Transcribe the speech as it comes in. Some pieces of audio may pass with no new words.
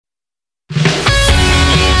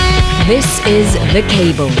This is The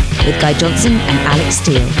Cable with Guy Johnson and Alix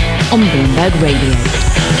Steele on Bloomberg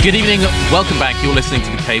Radio. Good evening. Welcome back. You're listening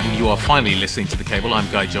to The Cable. You are finally listening to The Cable.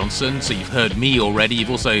 I'm Guy Johnson. So you've heard me already.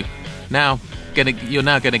 You've also you're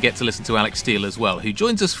now going to get to listen to Alix Steele as well, who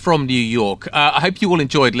joins us from New York. I hope you all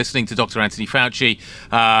enjoyed listening to Dr. Anthony Fauci.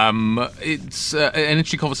 It's an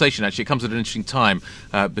interesting conversation, actually. It comes at an interesting time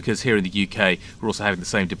because here in the UK, we're also having the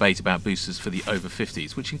same debate about boosters for the over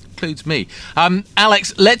 50s, which includes me.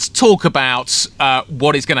 Alix, let's talk about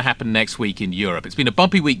what is going to happen next week in Europe. It's been a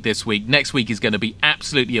bumpy week this week. Next week is going to be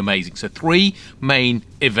absolutely amazing. So 3 main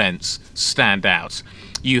events stand out.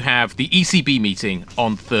 You have the ECB meeting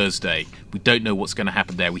on Thursday. We don't know what's going to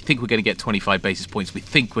happen there. We think we're going to get 25 basis points. We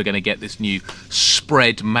think we're going to get this new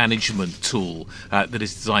spread management tool that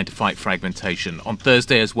is designed to fight fragmentation. On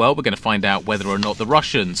Thursday as well, we're going to find out whether or not the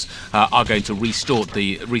Russians are going to restart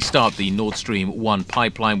the Nord Stream 1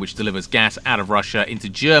 pipeline, which delivers gas out of Russia into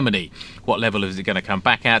Germany. What level is it going to come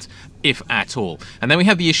back at, if at all? And then we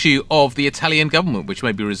have the issue of the Italian government, which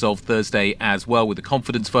may be resolved Thursday as well with the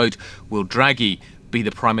confidence vote. Will Draghi be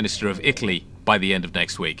the Prime Minister of Italy by the end of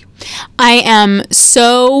next week? I am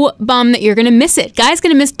so bummed that you're going to miss it. Guy's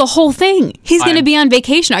going to miss the whole thing. He's going to be on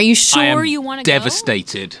vacation. Are you sure you want to go?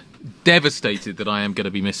 Devastated that I am going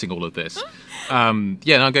to be missing all of this. I'm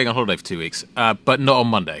going on holiday for 2 weeks, but not on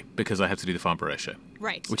Monday because I have to do the Farnborough show.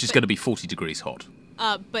 Right. Which is going to be 40 degrees hot.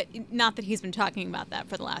 But not that he's been talking about that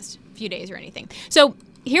for the last few days or anything. So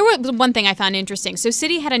here was one thing I found interesting. So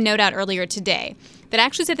Citi had a note out earlier today that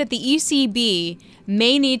actually said that the ECB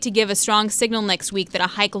may need to give a strong signal next week that a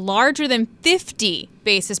hike larger than 50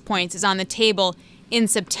 basis points is on the table in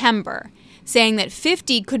September, saying that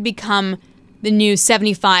 50 could become the new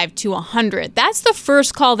 75 to 100. That's the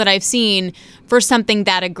first call that I've seen for something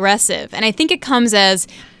that aggressive. And I think it comes as,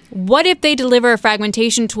 what if they deliver a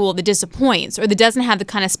fragmentation tool that disappoints or that doesn't have the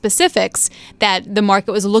kind of specifics that the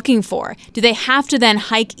market was looking for? Do they have to then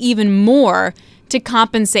hike even more to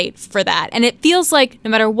compensate for that? And it feels like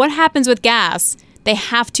no matter what happens with gas, they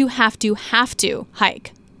have to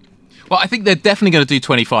hike. Well, I think they're definitely going to do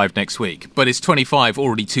 25 next week, but is 25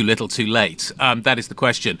 already too little, too late? That is the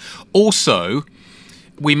question. Also,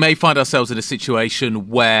 we may find ourselves in a situation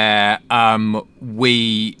where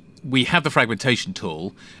we have the fragmentation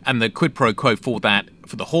tool, and the quid pro quo for that,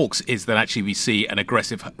 for the hawks, is that actually we see an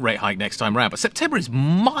aggressive rate hike next time round. But September is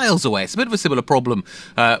miles away. It's a bit of a similar problem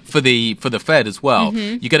for the Fed as well.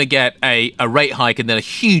 Mm-hmm. You're going to get a rate hike and then a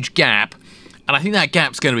huge gap. And I think that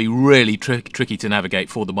gap's going to be really tricky to navigate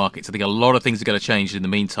for the markets. I think a lot of things are going to change in the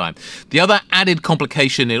meantime. The other added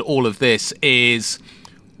complication in all of this is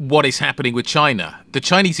what is happening with China. The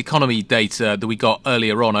Chinese economy data that we got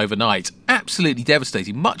earlier on overnight, absolutely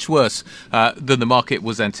devastating, much worse than the market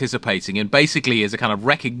was anticipating, and basically is a kind of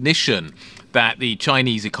recognition that the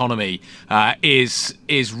Chinese economy is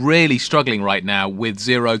really struggling right now with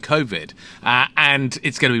zero COVID. And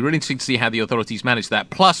it's going to be really interesting to see how the authorities manage that.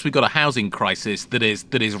 Plus, we've got a housing crisis that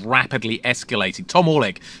is rapidly escalating. Tom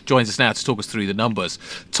Orlik joins us now to talk us through the numbers.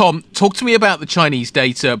 Tom, talk to me about the Chinese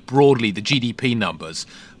data broadly, the GDP numbers.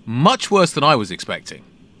 Much worse than I was expecting.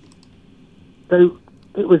 So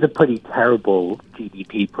it was a pretty terrible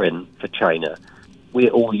GDP print for China. We're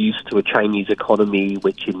all used to a Chinese economy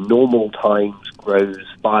which in normal times grows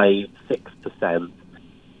 5-6%.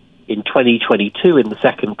 In 2022, in the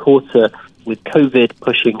second quarter, with COVID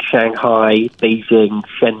pushing Shanghai, Beijing,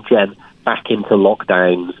 Shenzhen back into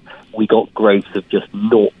lockdowns, we got growth of just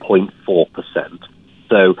 0.4%.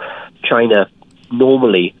 So China,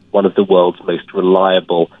 normally one of the world's most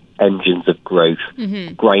reliable engines of growth,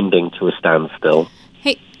 grinding to a standstill.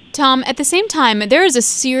 Hey, Tom, at the same time, there is a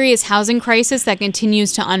serious housing crisis that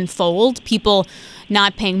continues to unfold. People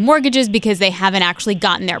not paying mortgages because they haven't actually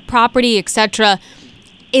gotten their property, etc.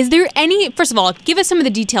 Is there any, first of all, give us some of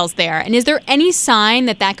the details there, and is there any sign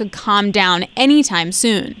that that could calm down anytime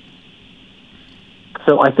soon?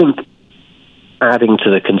 So I think adding to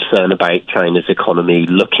the concern about China's economy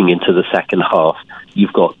looking into the second half,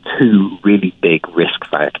 you've got 2 really big risk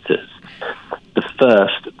factors. The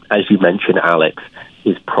first, as you mentioned, Alix,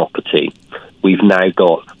 is property. We've now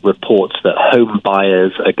got reports that home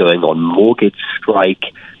buyers are going on mortgage strike,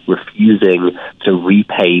 refusing to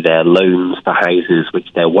repay their loans for houses which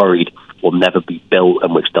they're worried will never be built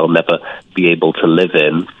and which they'll never be able to live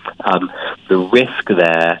in. The risk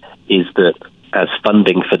there is that as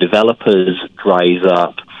funding for developers dries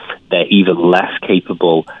up, they're even less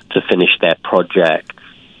capable to finish their projects,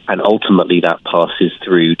 and ultimately that passes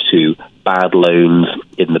through to bad loans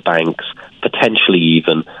in the banks, potentially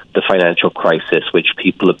even the financial crisis, which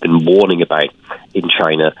people have been warning about in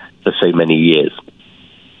China for so many years.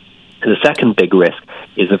 The second big risk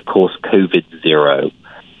is, of course, COVID zero.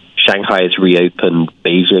 Shanghai has reopened,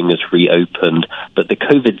 Beijing has reopened, but the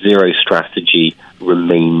COVID zero strategy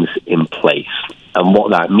remains in place. And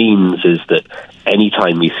what that means is that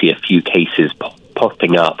anytime we see a few cases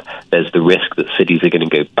popping up, there's the risk that cities are going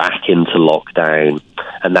to go back into lockdown,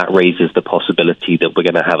 and that raises the possibility that we're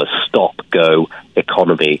going to have a stop-go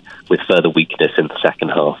economy with further weakness in the second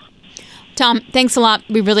half. Tom, thanks a lot.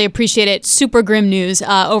 We really appreciate it. Super grim news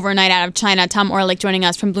overnight out of China. Tom Orlik joining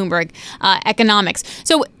us from Bloomberg Economics.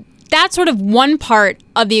 So that's sort of one part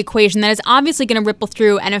of the equation that is obviously going to ripple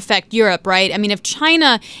through and affect Europe, right? I mean, if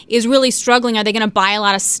China is really struggling, are they going to buy a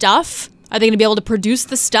lot of stuff? Are they going to be able to produce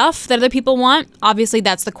the stuff that other people want? Obviously,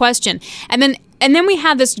 that's the question. And then we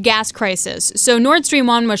have this gas crisis. So Nord Stream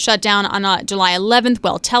 1 was shut down on July 11th,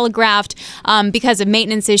 well telegraphed, because of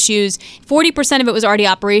maintenance issues. 40% of it was already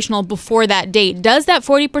operational before that date. Does that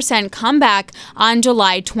 40% come back on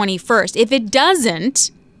July 21st? If it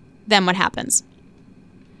doesn't, then what happens?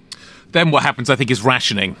 Then what happens, I think, is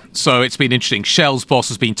rationing. So it's been interesting. Shell's boss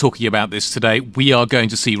has been talking about this today. We are going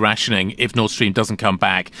to see rationing if Nord Stream doesn't come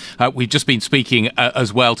back. We've just been speaking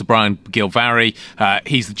as well to Brian Gilvary.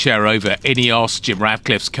 He's the chair over INEOS, Jim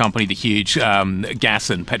Ratcliffe's company, the huge gas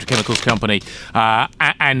and petrochemicals company.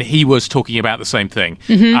 And he was talking about the same thing.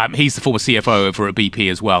 Mm-hmm. He's the former CFO over at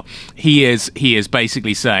BP as well. He is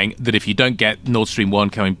basically saying that if you don't get Nord Stream 1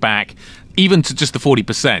 coming back, even to just the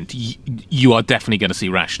 40%, you are definitely going to see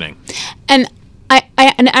rationing. And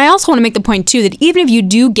I also want to make the point, too, that even if you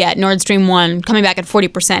do get Nord Stream 1 coming back at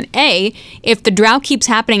 40%, A, if the drought keeps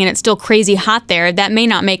happening and it's still crazy hot there, that may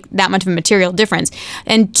not make that much of a material difference.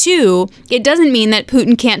 And 2, it doesn't mean that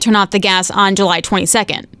Putin can't turn off the gas on July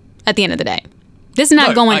 22nd at the end of the day. This is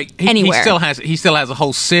not going anywhere. He still has a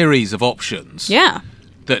whole series of options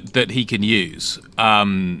that he can use.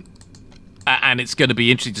 And it's going to be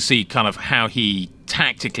interesting to see kind of how he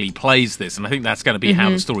tactically plays this. And I think that's going to be how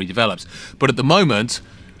the story develops. But at the moment,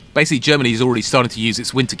 basically Germany is already starting to use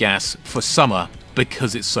its winter gas for summer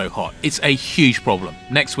because it's so hot. It's a huge problem.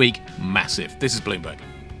 Next week, massive. This is Bloomberg.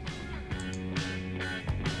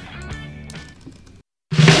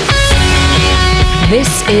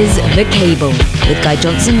 This is The Cable with Guy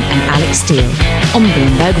Johnson and Alix Steele on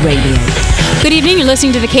Bloomberg Radio. Good evening. You're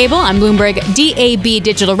listening to The Cable on Bloomberg DAB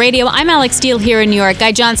Digital Radio. I'm Alix Steele here in New York.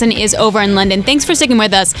 Guy Johnson is over in London. Thanks for sticking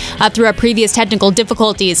with us through our previous technical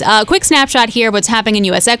difficulties. Quick snapshot here, what's happening in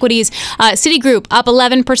U.S. equities. Citigroup up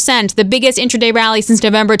 11%, the biggest intraday rally since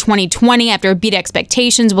November 2020 after it beat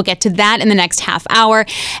expectations. We'll get to that in the next half hour.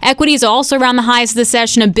 Equities also around the highs of the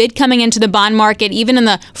session, a bid coming into the bond market, even in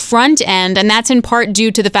the front end, and that's in part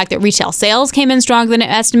due to the fact that retail sales came in stronger than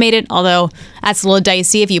estimated, although that's a little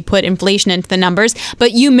dicey if you put inflation into the numbers.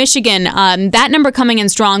 But Michigan, that number coming in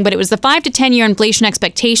strong, but it was the 5 to 10 year inflation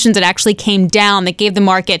expectations that actually came down that gave the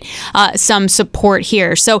market some support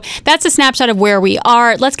here. So that's a snapshot of where we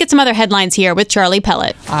are. Let's get some other headlines here with Charlie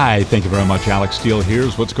Pellet. Hi, thank you very much, Alix Steele.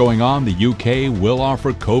 Here's what's going on. The UK will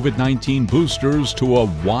offer COVID-19 boosters to a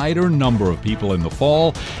wider number of people in the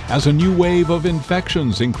fall as a new wave of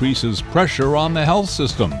infections increases pressure on the health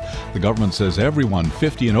system. The government says everyone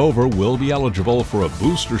 50 and over will be eligible for a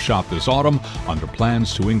booster shot this autumn under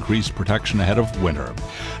plans to increase protection ahead of winter.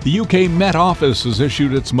 The UK Met Office has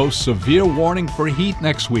issued its most severe warning for heat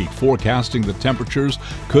next week, forecasting that temperatures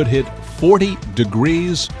could hit 40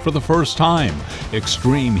 degrees for the first time.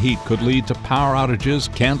 Extreme heat could lead to power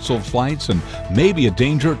outages, canceled flights, and maybe a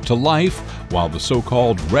danger to life, while the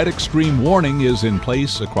so-called red extreme warning is in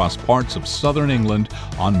place across parts of southern England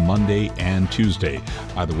on Monday and Tuesday.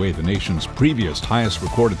 By the way, the nation's previous highest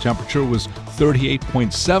recorded temperature was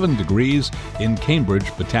 38.7 degrees in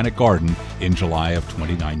Cambridge Botanic Garden in July of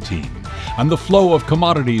 2019. And the flow of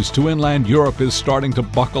commodities to inland Europe is starting to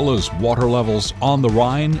buckle as water levels on the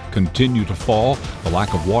Rhine continue to fall. The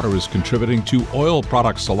lack of water is contributing to oil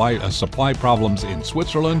product supply problems in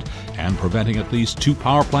Switzerland and preventing at least 2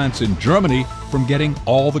 power plants in Germany from getting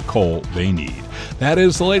all the coal they need. That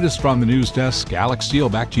is the latest from the news desk. Alix Steele,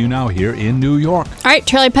 back to you now here in New York. All right,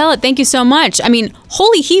 Charlie Pellet, thank you so much. I mean,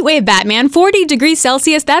 holy heat wave, Batman. 40 degrees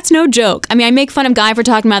Celsius, that's no joke. I mean, I make fun of Guy for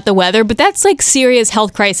talking about the weather, but that's like serious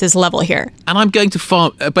health crisis level here. And I'm going to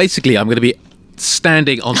farm. Basically, I'm going to be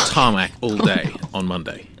standing on tarmac all day on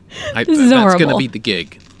Monday. This is that's horrible. going to be the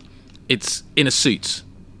gig. It's in a suit.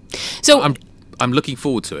 So I'm looking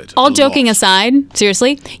forward to it. All joking aside,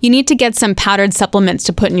 seriously, you need to get some powdered supplements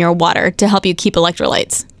to put in your water to help you keep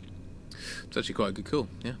electrolytes. It's actually quite a good call.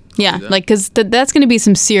 Yeah. Yeah, like because that's going to be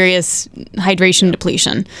some serious hydration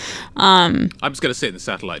depletion. I'm just going to sit in the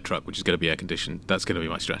satellite truck, which is going to be air conditioned. That's going to be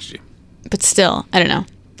my strategy. But still, I don't know.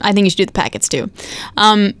 I think you should do the packets too.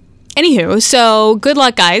 Anywho, so good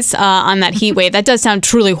luck, guys, on that heat wave. That does sound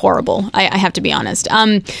truly horrible, I have to be honest.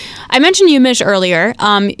 I mentioned UMich earlier.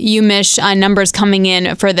 UMich numbers coming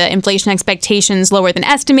in for the inflation expectations lower than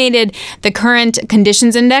estimated. The current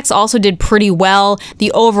conditions index also did pretty well.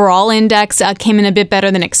 The overall index came in a bit better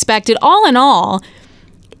than expected. All in all,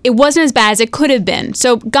 it wasn't as bad as it could have been.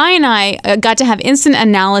 So Guy and I got to have instant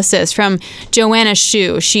analysis from Joanna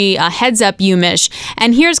Shu. She heads up UMich.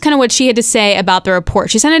 And here's kind of what she had to say about the report.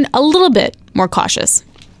 She sounded a little bit more cautious.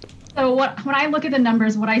 So when I look at the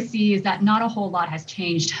numbers, what I see is that not a whole lot has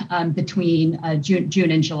changed between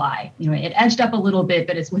June and July. It edged up a little bit,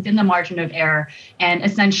 but it's within the margin of error. And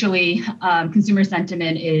essentially, consumer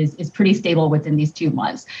sentiment is pretty stable within these 2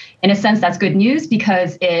 months. In a sense, that's good news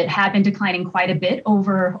because it had been declining quite a bit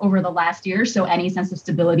over the last year. So any sense of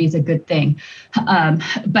stability is a good thing.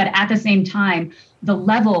 But at the same time, the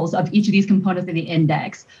levels of each of these components of the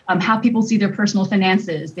index, how people see their personal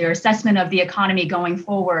finances, their assessment of the economy going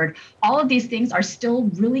forward, all of these things are still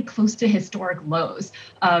really close to historic lows.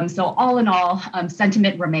 So all in all,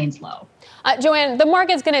 sentiment remains low. Joanne, the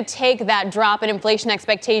market's going to take that drop in inflation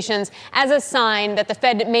expectations as a sign that the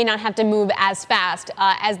Fed may not have to move as fast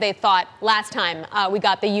as they thought last time we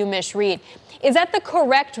got the UMich read. Is that the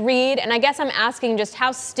correct read? And I guess I'm asking just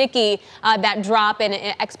how sticky that drop in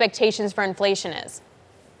expectations for inflation is.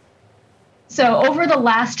 So over the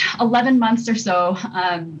last 11 months or so,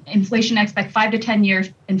 5 to 10 year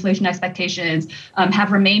inflation expectations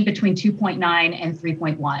have remained between 2.9 and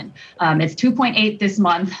 3.1. It's 2.8 this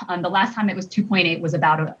month. The last time it was 2.8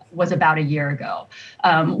 was about a year ago.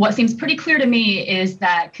 What seems pretty clear to me is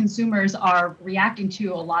that consumers are reacting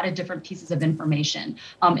to a lot of different pieces of information,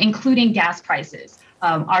 including gas prices.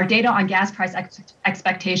 Our data on gas price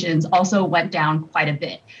expectations also went down quite a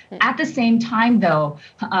bit. At the same time, though,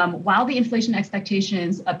 while the inflation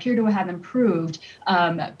expectations appear to have improved,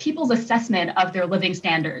 people's assessment of their living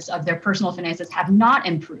standards, of their personal finances, have not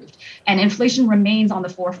improved. And inflation remains on the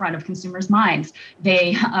forefront of consumers' minds.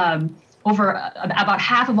 About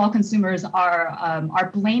half of all consumers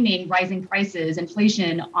are blaming rising prices,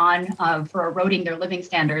 inflation, for eroding their living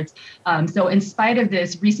standards. So in spite of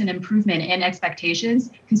this recent improvement in expectations,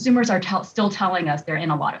 consumers are still telling us they're in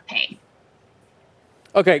a lot of pain.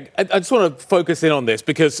 Okay, I just want to focus in on this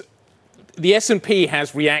because the S&P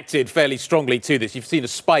has reacted fairly strongly to this. You've seen a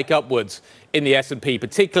spike upwards in the S&P,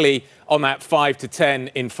 particularly on that 5 to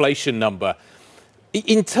 10 inflation number.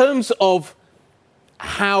 In terms of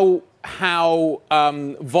how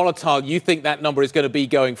volatile you think that number is going to be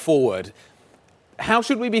going forward, how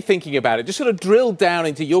should we be thinking about it? Just sort of drill down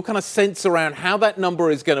into your kind of sense around how that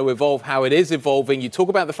number is going to evolve, how it is evolving. You talk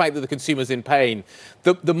about the fact that the consumer's in pain.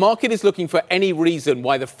 The market is looking for any reason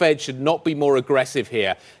why the Fed should not be more aggressive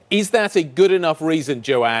here. Is that a good enough reason,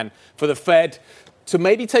 Joanne, for the Fed to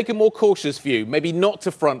maybe take a more cautious view, maybe not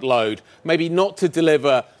to front load, maybe not to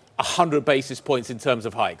deliver 100 basis points in terms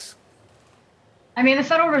of hikes? I mean, the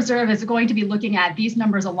Federal Reserve is going to be looking at these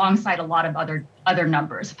numbers alongside a lot of other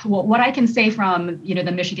numbers. What I can say from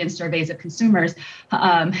the Michigan surveys of consumers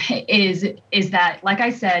is that, like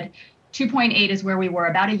I said, 2.8 is where we were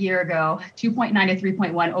about a year ago. 2.9 to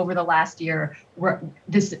 3.1 over the last year.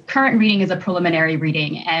 This current reading is a preliminary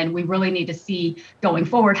reading, and we really need to see going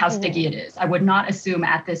forward how sticky it is. I would not assume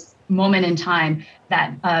at this moment in time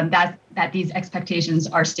that these expectations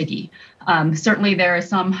are sticky. Certainly, there is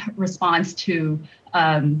some response to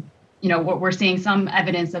what we're seeing, some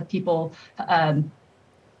evidence of people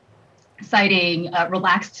citing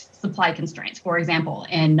relaxed supply constraints, for example,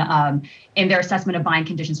 in their assessment of buying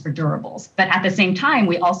conditions for durables. But at the same time,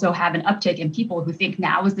 we also have an uptick in people who think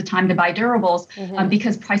now is the time to buy durables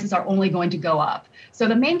because prices are only going to go up. So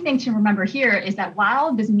the main thing to remember here is that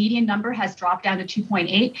while this median number has dropped down to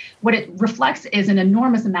 2.8, what it reflects is an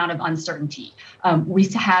enormous amount of uncertainty. We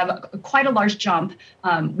have quite a large jump.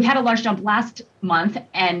 We had a large jump last month,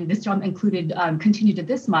 and this jump continued to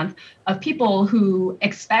this month, of people who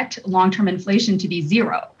expect long-term inflation to be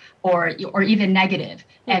zero or even negative.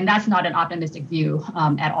 And that's not an optimistic view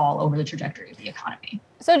at all over the trajectory of the economy.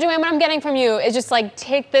 So, Joanne, what I'm getting from you is just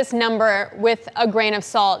take this number with a grain of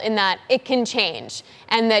salt in that it can change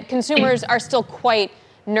and that consumers are still quite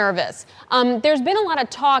nervous. There's been a lot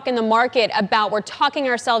of talk in the market about we're talking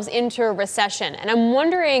ourselves into a recession. And I'm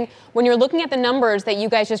wondering, when you're looking at the numbers that you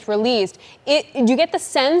guys just released, do you get the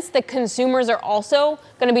sense that consumers are also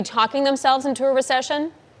going to be talking themselves into a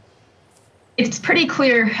recession? It's pretty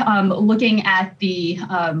clear looking at the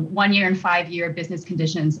 1 year and 5 year business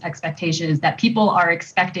conditions expectations that people are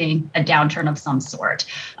expecting a downturn of some sort.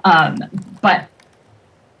 But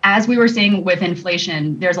as we were seeing with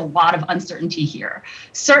inflation, there's a lot of uncertainty here.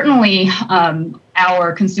 Certainly,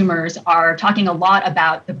 our consumers are talking a lot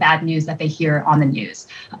about the bad news that they hear on the news.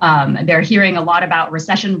 They're hearing a lot about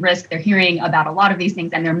recession risk. They're hearing about a lot of these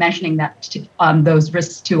things, and they're mentioning that those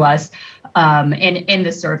risks to us in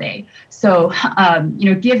the survey. So,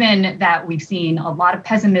 given that we've seen a lot of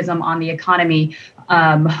pessimism on the economy,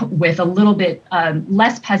 with a little bit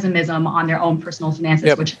less pessimism on their own personal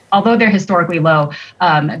finances, which, although they're historically low,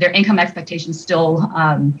 their income expectations still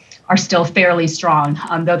are still fairly strong,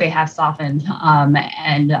 though they have softened,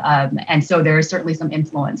 and so there is certainly some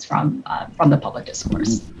influence from the public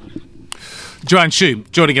discourse. Joanne Shu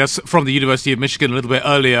joining us from the University of Michigan a little bit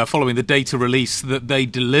earlier following the data release that they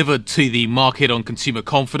delivered to the market on consumer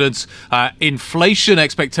confidence. Inflation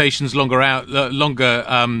expectations longer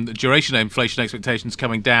duration of inflation expectations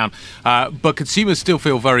coming down, but consumers still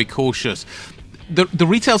feel very cautious. The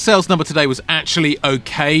retail sales number today was actually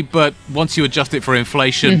okay, but once you adjust it for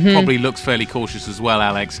inflation, probably looks fairly cautious as well,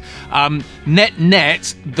 Alix.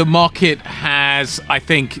 Net, the market has, I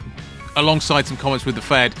think, alongside some comments with the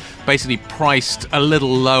Fed, basically priced a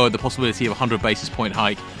little lower the possibility of a 100 basis point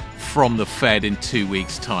hike from the Fed in 2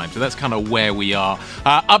 weeks' time. So that's kind of where we are.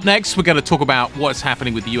 Up next, we're going to talk about what's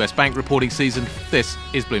happening with the US bank reporting season. This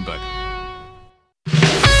is Bloomberg.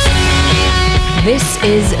 This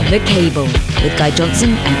is The Cable with Guy Johnson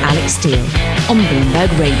and Alix Steele on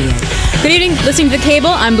Bloomberg Radio. Good evening. Listening to The Cable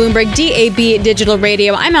on Bloomberg DAB Digital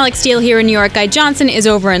Radio. I'm Alix Steele here in New York. Guy Johnson is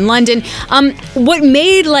over in London. What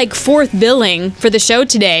made fourth billing for the show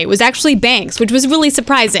today was actually banks, which was really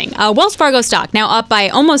surprising. Wells Fargo stock now up by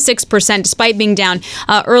almost 6% despite being down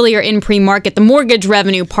earlier in pre-market. The mortgage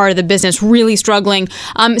revenue part of the business really struggling.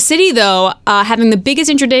 Citi, though, having the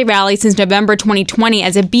biggest intraday rally since November 2020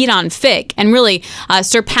 as a beat on FIC and really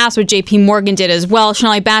surpassed what JP Morgan did as well.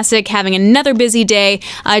 Sonali Basak having another busy day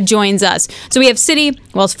joins us. So we have Citi,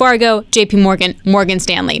 Wells Fargo, JP Morgan, Morgan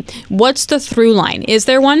Stanley. What's the through line? Is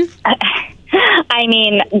there one? I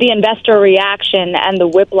mean, the investor reaction and the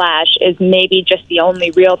whiplash is maybe just the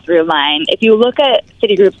only real through line. If you look at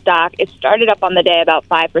Citigroup stock, it started up on the day about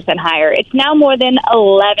 5% higher. It's now more than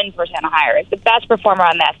 11% higher. It's the best performer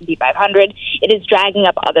on the S&P 500. It is dragging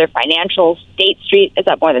up other financials. State Street is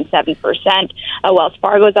up more than 7%. Wells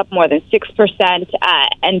Fargo is up more than 6%.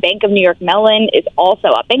 And Bank of New York Mellon is also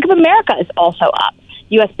up. Bank of America is also up.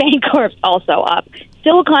 U.S. Bancorp is also up.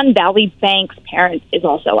 Silicon Valley Bank's parent is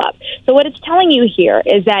also up. So what it's telling you here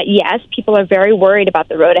is that, yes, people are very worried about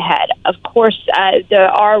the road ahead. Of course, the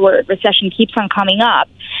R word, recession, keeps on coming up.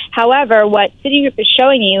 However, what Citigroup is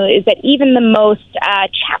showing you is that even the most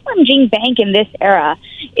challenging bank in this era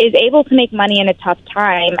is able to make money in a tough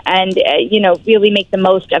time and, really make the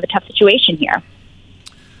most of a tough situation here.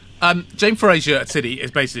 Jane Fraser at Citi is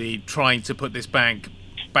basically trying to put this bank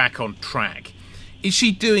back on track. Is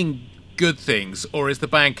she doing good things, or is the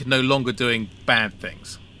bank no longer doing bad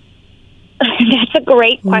things? That's a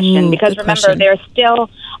great question, because remember, they're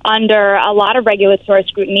still under a lot of regulatory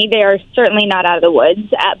scrutiny. They are certainly not out of the woods.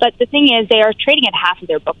 But the thing is, they are trading at half of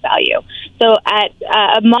their book value. So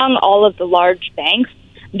among all of the large banks,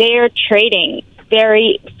 they are trading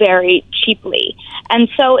very, very cheaply. And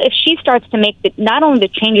so if she starts to make not only the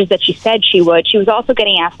changes that she said she would, she was also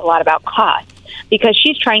getting asked a lot about costs, because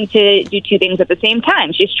she's trying to do two things at the same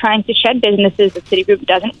time. She's trying to shed businesses that Citigroup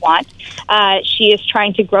doesn't want. She is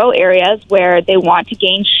trying to grow areas where they want to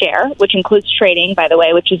gain share, which includes trading, by the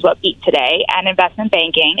way, which is what beat today, and investment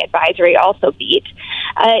banking. Advisory also beat.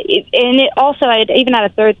 And it also, I'd even add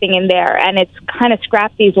a third thing in there, and it's kind of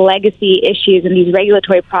scrapped these legacy issues and these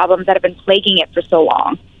regulatory problems that have been plaguing it for so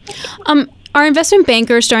long. Are investment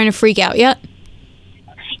bankers starting to freak out yet?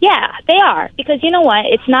 Yeah, they are, because you know what?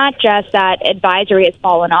 It's not just that advisory has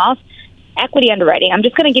fallen off. Equity underwriting. I'm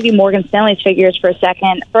just going to give you Morgan Stanley's figures for a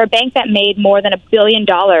second. For a bank that made more than $1 billion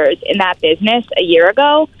in that business a year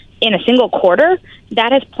ago in a single quarter,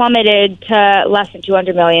 that has plummeted to less than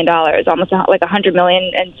 $200 million, almost like $100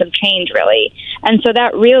 million and some change, really. And so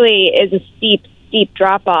that really is a steep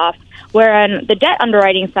drop-off. Where on the debt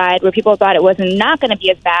underwriting side, where people thought it was not going to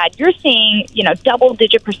be as bad, you're seeing,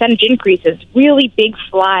 double-digit percentage increases, really big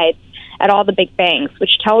slides at all the big banks,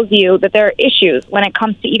 which tells you that there are issues when it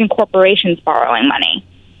comes to even corporations borrowing money.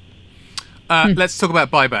 Let's talk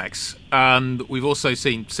about buybacks. We've also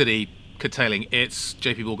seen Citi curtailing its,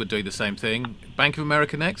 JP Morgan doing the same thing. Bank of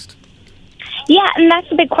America next? Yeah, and that's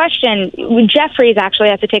a big question. Jefferies actually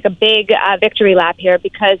has to take a big victory lap here,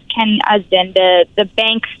 because Ken Usdin, the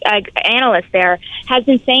bank's analyst there, has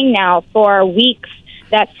been saying now for weeks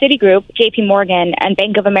that Citigroup, JP Morgan, and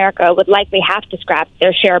Bank of America would likely have to scrap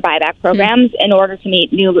their share buyback programs in order to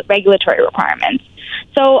meet new regulatory requirements.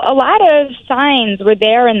 So a lot of signs were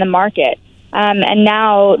there in the market. And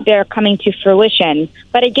now they're coming to fruition.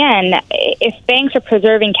 But again, if banks are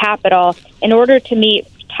preserving capital in order to meet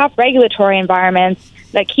tough regulatory environments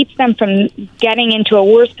that keeps them from getting into a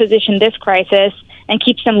worse position this crisis and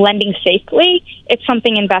keeps them lending safely, it's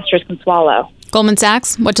something investors can swallow. Goldman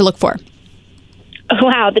Sachs, what to look for?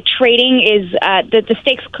 Wow, the trading is, the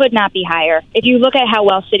stakes could not be higher. If you look at how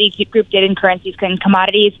well Citigroup did in currencies and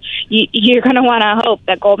commodities, you're going to want to hope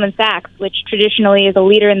that Goldman Sachs, which traditionally is a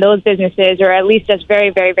leader in those businesses, or at least does very,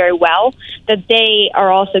 very, very well, that they are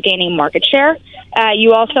also gaining market share.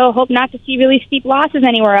 You also hope not to see really steep losses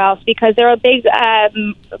anywhere else because they're a big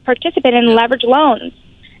participant in leveraged loans.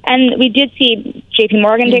 And we did see JP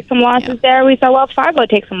Morgan take some losses there. We saw Wells Fargo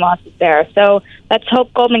take some losses there. So let's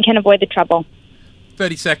hope Goldman can avoid the trouble.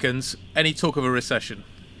 30 seconds. Any talk of a recession?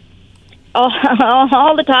 All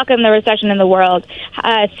the talk of the recession in the world.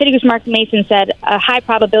 Citigroup's Mark Mason said a high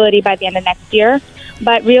probability by the end of next year.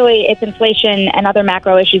 But really, it's inflation and other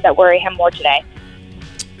macro issues that worry him more today.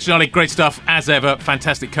 Sonali, great stuff as ever.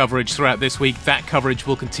 Fantastic coverage throughout this week. That coverage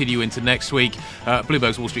will continue into next week.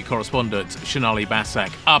 Bloomberg's Wall Street correspondent, Sonali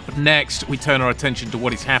Basak. Up next, we turn our attention to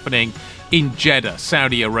what is happening in Jeddah,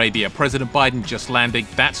 Saudi Arabia. President Biden just landing.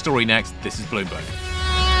 That story next. This is Bloomberg.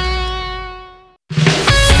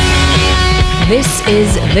 This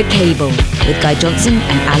is The Cable with Guy Johnson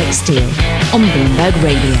and Alix Steele on Bloomberg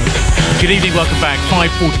Radio. Good evening, welcome back.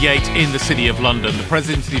 5:48 in the City of London. The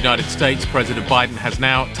President of the United States, President Biden, has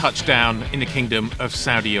now touched down in the Kingdom of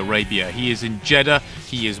Saudi Arabia. He is in Jeddah.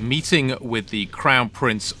 He is meeting with the Crown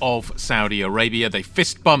Prince of Saudi Arabia. They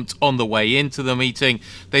fist bumped on the way into the meeting.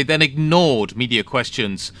 They then ignored media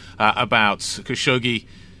questions about Khashoggi.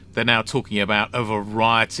 They're now talking about a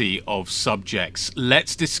variety of subjects.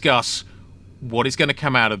 Let's discuss what is going to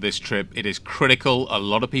come out of this trip. It is critical. A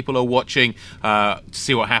lot of people are watching to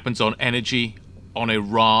see what happens on energy, on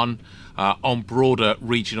Iran, on broader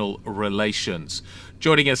regional relations.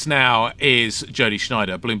 Joining us now is Jodi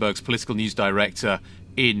Schneider, Bloomberg's political news director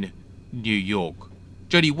in New York.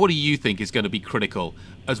 Jodi, what do you think is going to be critical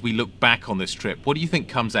as we look back on this trip? What do you think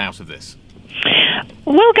comes out of this?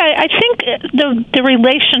 Well, Guy, I think the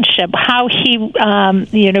relationship, how he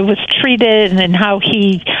was treated, and how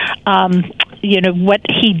he what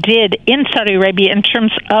he did in Saudi Arabia in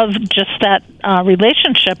terms of just that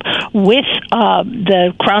relationship with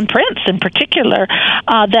the Crown Prince in particular,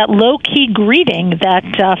 that low-key greeting, that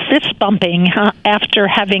fist bumping after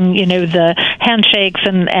having the handshakes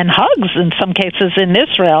and hugs in some cases in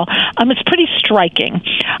Israel, it's pretty striking.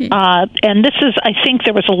 And this is, I think,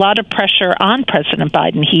 there was a lot of pressure on President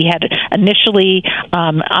Biden. He had initially,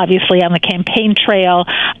 obviously, on the campaign trail,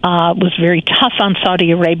 was very tough on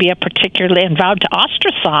Saudi Arabia, particularly, and vowed to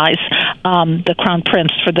ostracize the Crown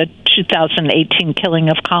Prince for the 2018 killing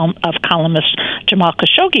of columnist Jamal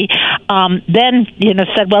Khashoggi. Then,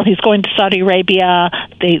 said, well, he's going to Saudi Arabia.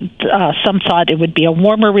 Some thought it would be a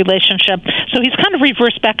warmer relationship. So he's kind of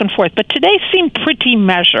reversed back and forth. But today seemed pretty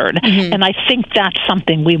measured, and I think that's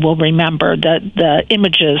something we will remember, the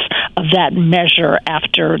images of that measure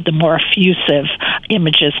after the more effusive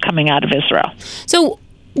images coming out of Israel. So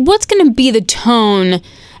what's going to be the tone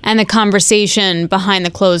and the conversation behind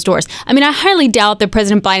the closed doors? I mean, I highly doubt that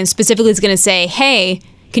President Biden specifically is going to say, hey,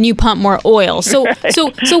 can you pump more oil? So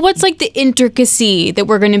what's like the intricacy that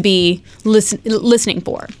we're going to be listening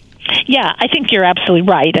for? Yeah, I think you're absolutely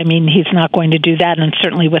right. I mean, he's not going to do that, and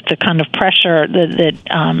certainly with the kind of pressure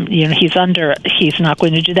that he's under, he's not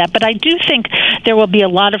going to do that. But I do think there will be a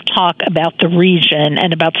lot of talk about the region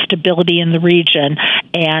and about stability in the region,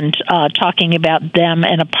 and talking about them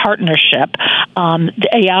and a partnership.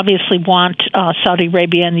 They obviously want Saudi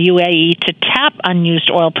Arabia and the UAE to tap unused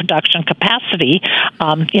oil production capacity,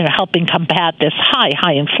 helping combat this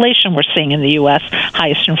high inflation we're seeing in the U.S.,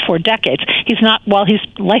 highest in 4 decades. He's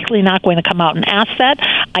likely not going to come out and ask that.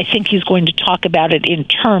 I think he's going to talk about it in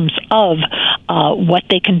terms of what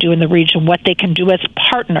they can do in the region, what they can do as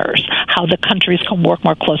partners, how the countries can work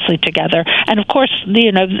more closely together, and of course,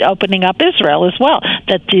 opening up Israel as well.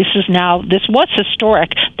 That this was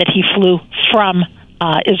historic that he flew from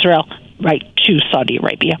Israel right to Saudi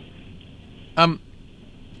Arabia.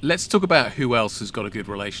 Let's talk about who else has got a good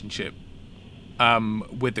relationship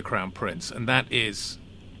with the Crown Prince, and that is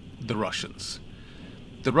the Russians.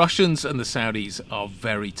 The Russians and the Saudis are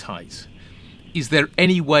very tight. Is there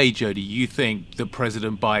any way, Jodi, you think that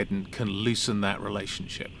President Biden can loosen that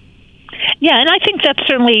relationship? Yeah, and I think that's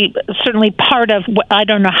certainly part of. I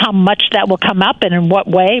don't know how much that will come up and in what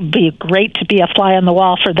way. It'd be great to be a fly on the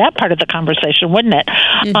wall for that part of the conversation, wouldn't it?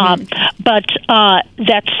 But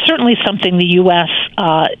that's certainly something the U.S.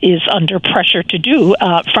 is under pressure to do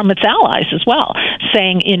from its allies as well,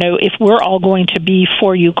 saying, if we're all going to be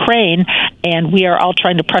for Ukraine and we are all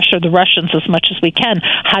trying to pressure the Russians as much as we can,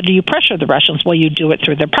 how do you pressure the Russians? Well, you do it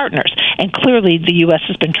through their partners. And clearly the U.S.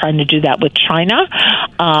 has been trying to do that with China.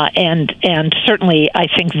 And certainly I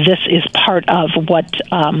think this is part of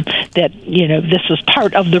this is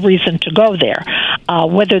part of the reason to go there.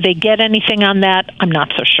 Whether they get anything on that, I'm not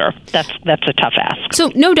so sure. That's a tough ask.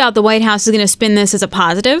 So no doubt the White House is going to spin this as a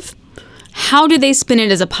positive. How do they spin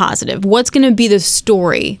it as a positive? What's going to be the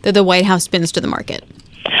story that the White House spins to the market?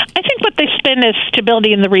 I think what they spin is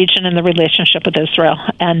stability in the region and the relationship with Israel,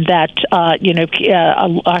 and that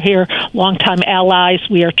here longtime allies.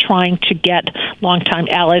 We are trying to get longtime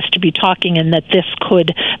allies to be talking, and that this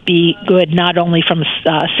could be good not only from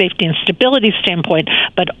a safety and stability standpoint,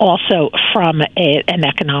 but also from an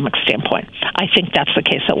economic standpoint. I think that's the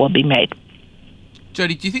case that will be made.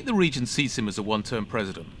 Jodi, do you think the region sees him as a one-term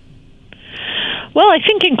president? Well, I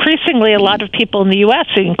think increasingly a lot of people in the U.S.,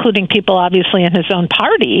 including people obviously in his own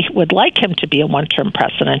party, would like him to be a one-term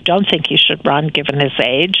president. Don't think he should run given his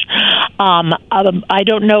age. I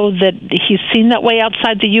don't know that he's seen that way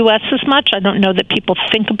outside the U.S. as much. I don't know that people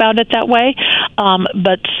think about it that way.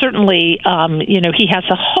 But certainly, he has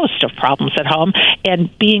a host of problems at home.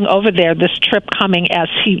 And being over there, this trip coming as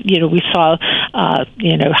we saw,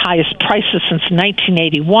 highest prices since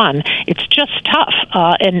 1981. It's just tough.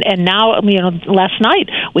 And now, last night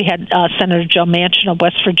we had Senator Joe Manchin of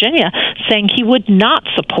West Virginia saying he would not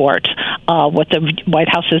support what the White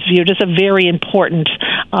House has viewed as a very important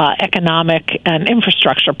economic and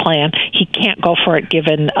infrastructure plan. He can't go for it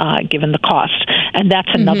given the cost, and that's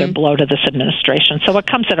another blow to this administration. So it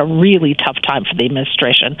comes at a really tough time for the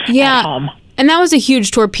administration at home. And that was a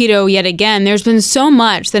huge torpedo yet again. There's been so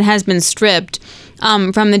much that has been stripped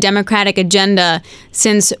from the Democratic agenda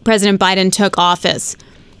since President Biden took office.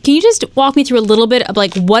 Can you just walk me through a little bit of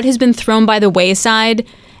what has been thrown by the wayside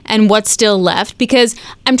and what's still left? Because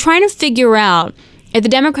I'm trying to figure out if the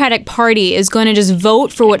Democratic Party is going to just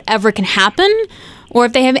vote for whatever can happen, or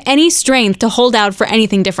if they have any strength to hold out for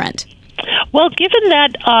anything different. Well, given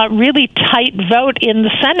that really tight vote in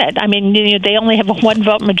the Senate, I mean, they only have a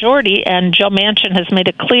one-vote majority, and Joe Manchin has made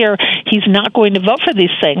it clear he's not going to vote for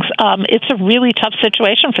these things. It's a really tough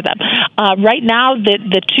situation for them. Right now,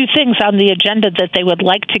 the two things on the agenda that they would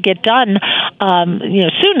like to get done,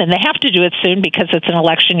 soon, and they have to do it soon because it's an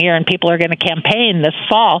election year and people are going to campaign this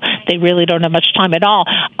fall. They really don't have much time at all.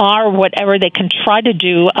 Are whatever they can try to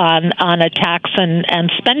do on a tax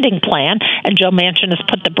and spending plan, and Joe Manchin has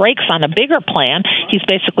put the brakes on a bigger plan. He's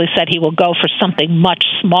basically said he will go for something much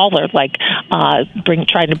smaller, like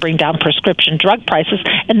trying to bring down prescription drug prices.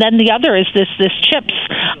 And then the other is this CHIPS,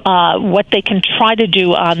 what they can try to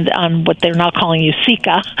do on what they're now calling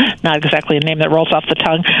USICA, not exactly a name that rolls off the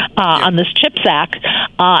tongue, on this CHIPS Act.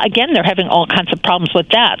 Again, they're having all kinds of problems with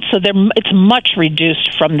that. So it's much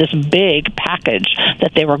reduced from this big package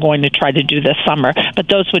that they were going to try to do this summer. But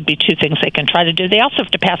those would be two things they can try to do. They also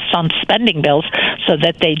have to pass some spending bills so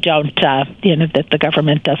that they don't, that the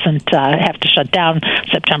government doesn't have to shut down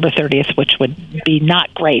September 30th, which would be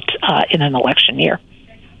not great in an election year.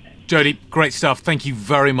 Jodi, great stuff. Thank you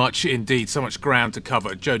very much indeed. So much ground to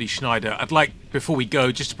cover. Jodi Schneider. I'd like, before we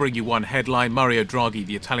go, just to bring you one headline. Mario Draghi,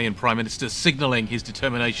 the Italian Prime Minister, signalling his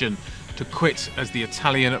determination to quit as the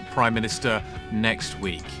Italian Prime Minister next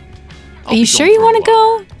week. Are you sure you want to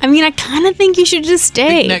go? I mean, I kind of think you should just stay. I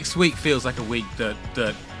think next week feels like a week that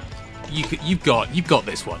you've got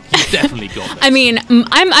this one. You've definitely got this. I mean,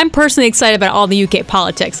 I'm personally excited about all the UK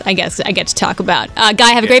politics, I guess, I get to talk about.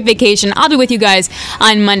 Guy, have a great vacation. I'll be with you guys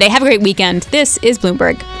on Monday. Have a great weekend. This is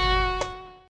Bloomberg.